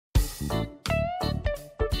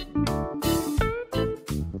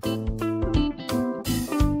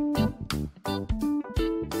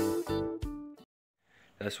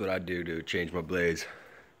That's what I do to change my blades.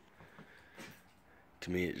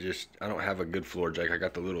 To me, I don't have a good floor jack. I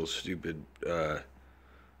got the little stupid, I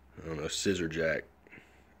don't know, scissor jack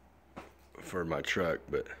for my truck,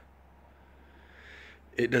 but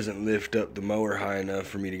it doesn't lift up the mower high enough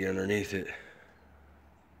for me to get underneath it.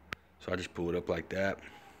 So I just pull it up like that.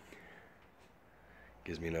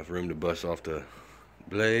 Gives me enough room to bust off the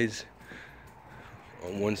blades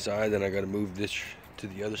on one side, then I gotta move this to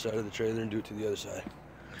the other side of the trailer and do it to the other side.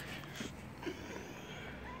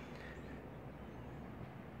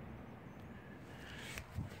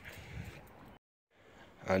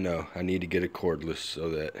 I know, I need to get a cordless so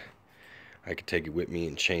that I can take it with me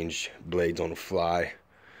and change blades on the fly.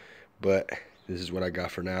 But this is what I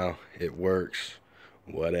got for now. It works,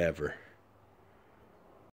 whatever.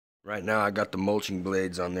 Right now I got the mulching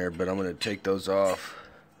blades on there, but I'm gonna take those off.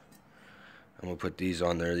 I'm gonna put these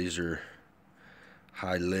on there. These are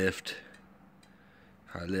high lift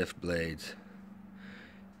blades.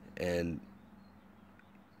 And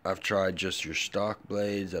I've tried just your stock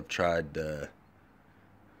blades. I've tried the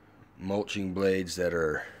mulching blades that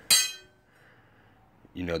are,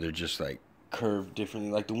 you know, they're just like curved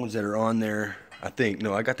differently, like the ones that are on there. I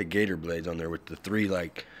got the gator blades on there with the 3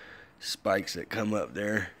 like spikes that come up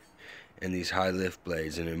there, and these high lift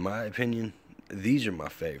blades. And in my opinion, these are my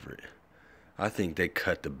favorite. I think they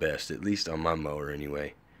cut the best, at least on my mower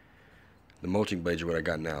anyway. The mulching blades are what I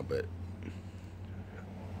got now, but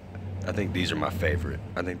I think these are my favorite.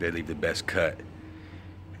 I think they leave the best cut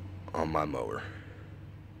on my mower.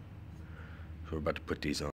 So we're about to put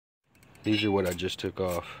these on. These are what I just took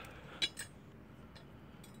off.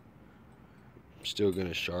 I'm still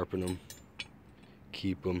gonna sharpen them,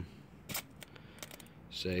 keep them,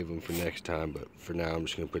 save them for next time, but for now I'm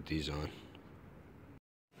just gonna put these on.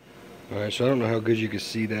 Alright, so I don't know how good you can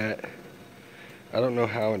see that. I don't know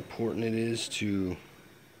how important it is to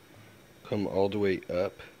come all the way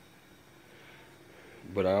up,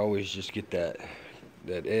 but I always just get that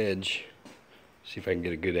edge. See if I can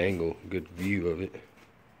get a good angle, good view of it.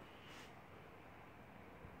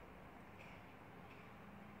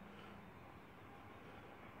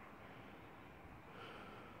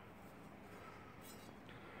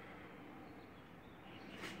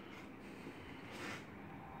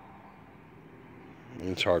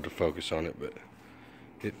 It's hard to focus on it, but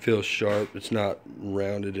it feels sharp. It's not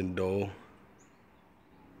rounded and dull.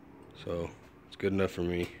 So it's good enough for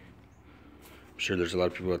me. I'm sure there's a lot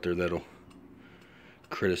of people out there that'll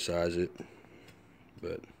criticize it,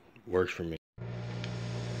 but it works for me.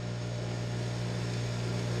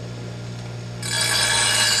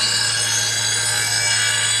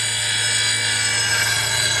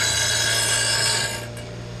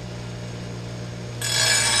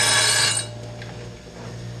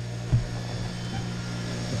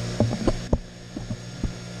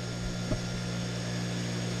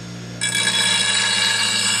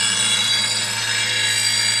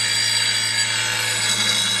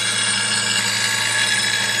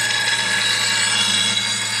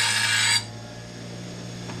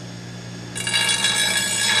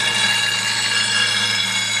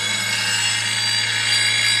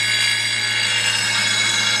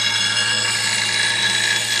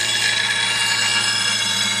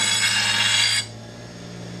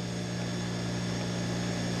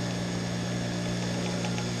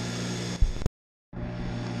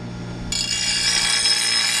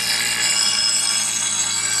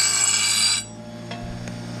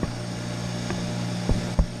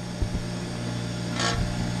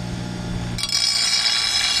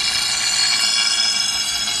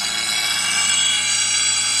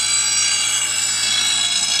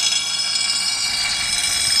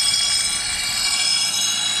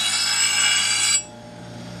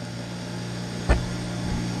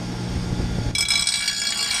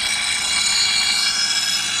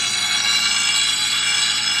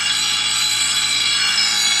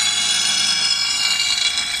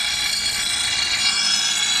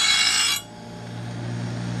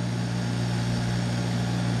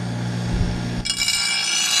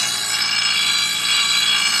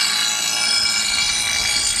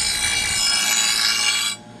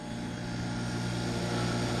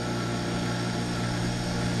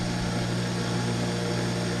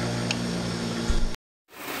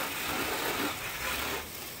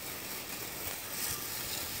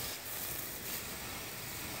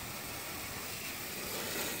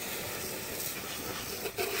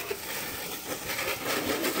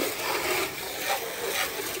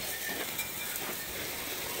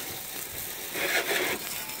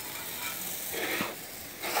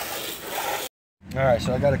 All right,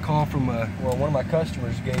 so I got a call from one of my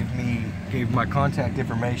customers gave my contact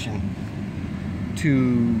information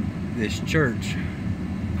to this church,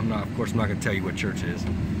 of course I'm not gonna tell you what church it is,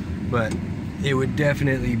 but it would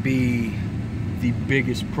definitely be the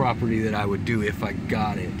biggest property that I would do if I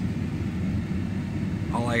got it.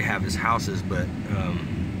 All I have is houses, but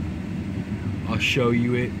I'll show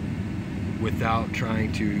you it without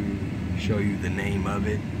trying to show you the name of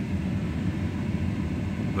it.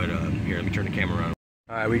 But here, let me turn the camera around.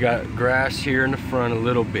 All right, we got grass here in the front a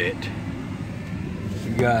little bit.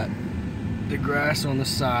 We got the grass on the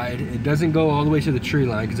side. It doesn't go all the way to the tree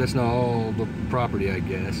line because that's not all the property, I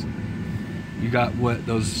guess. You got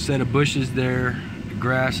those set of bushes there, the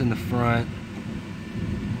grass in the front.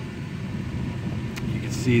 You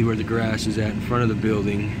can see where the grass is at in front of the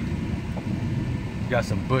building. You got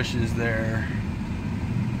some bushes there.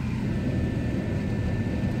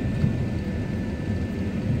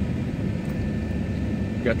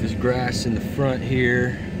 You got this grass in the front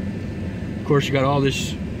here. Of course, you got all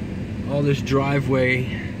this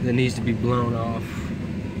driveway that needs to be blown off.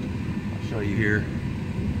 I'll show you here.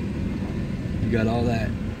 You got all that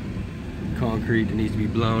concrete that needs to be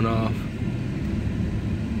blown off.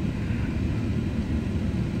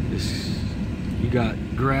 You got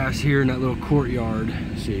grass here in that little courtyard.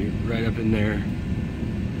 See, right up in there.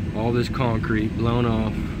 All this concrete blown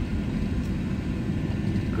off.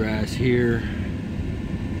 Grass here.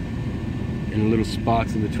 And little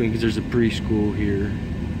spots in between because there's a preschool here.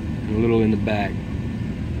 And a little in the back.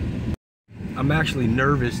 I'm actually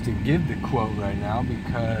nervous to give the quote right now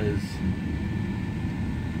because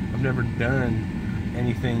I've never done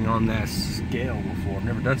anything on that scale before. I've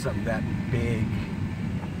never done something that big.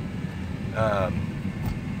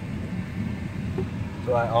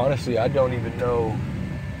 So I don't even know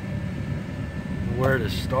where to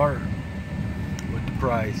start with the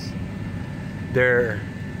price. They're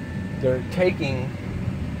taking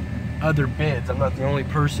other bids. I'm not the only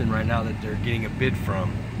person right now that they're getting a bid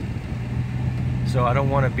from. So I don't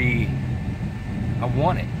want to be, I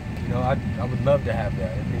want it. You know, I would love to have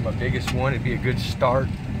that. It'd be my biggest one. It'd be a good start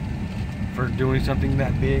for doing something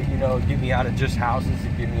that big, you know, get me out of just houses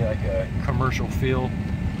and give me like a commercial feel.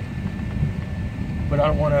 But I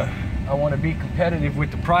want to be competitive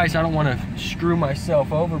with the price. I don't want to screw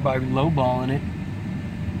myself over by lowballing it.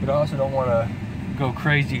 But I also don't want to go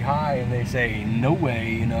crazy high and they say no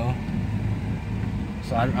way, you know.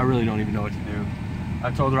 So I really don't even know what to do.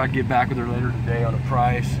 I told her I'd get back with her later today on the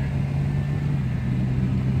price.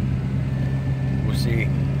 We'll see.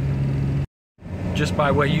 Just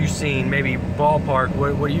by what you've seen, maybe ballpark,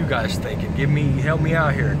 what are you guys thinking? Help me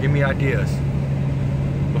out here, give me ideas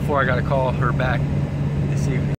before I gotta call her back this evening.